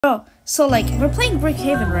So like we're playing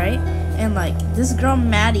Brookhaven, right? And like this girl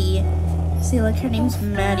Maddie, see like her name's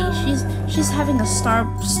Maddie. She's having a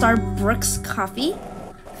Starbucks coffee.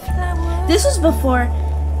 This was before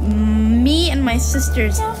me and my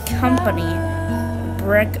sister's company,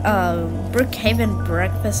 Brookhaven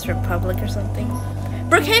Breakfast Republic or something.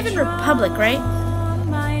 Brookhaven Republic, right?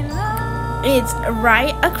 It's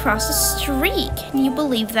right across the street. Can you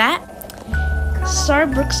believe that?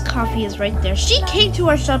 Starbucks coffee is right there. She came to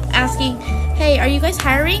our shop asking, hey, are you guys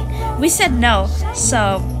hiring? We said no.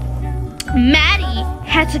 So Maddie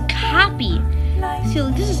had to copy. See,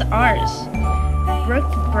 look, this is ours.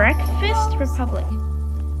 Breakfast Republic.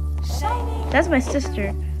 That's my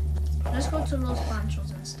sister. Let's go to Los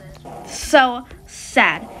Panchos instead. So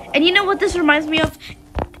sad. And you know what this reminds me of?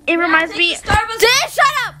 It reminds me. Shut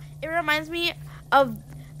up! It reminds me of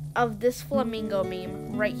this flamingo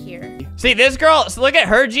meme right here. See this girl? So look at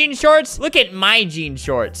her jean shorts. Look at my jean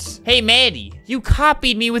shorts. Hey, Maddie, you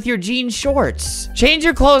copied me with your jean shorts. Change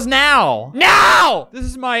your clothes now. Now! This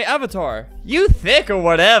is my avatar. You thick or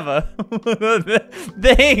whatever.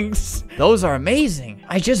 Thanks. Those are amazing.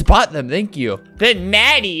 I just bought them, thank you. Then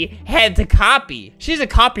Maddie had to copy. She's a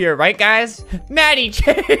copier, right, guys? Maddy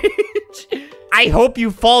Change. I hope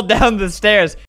you fall down the stairs.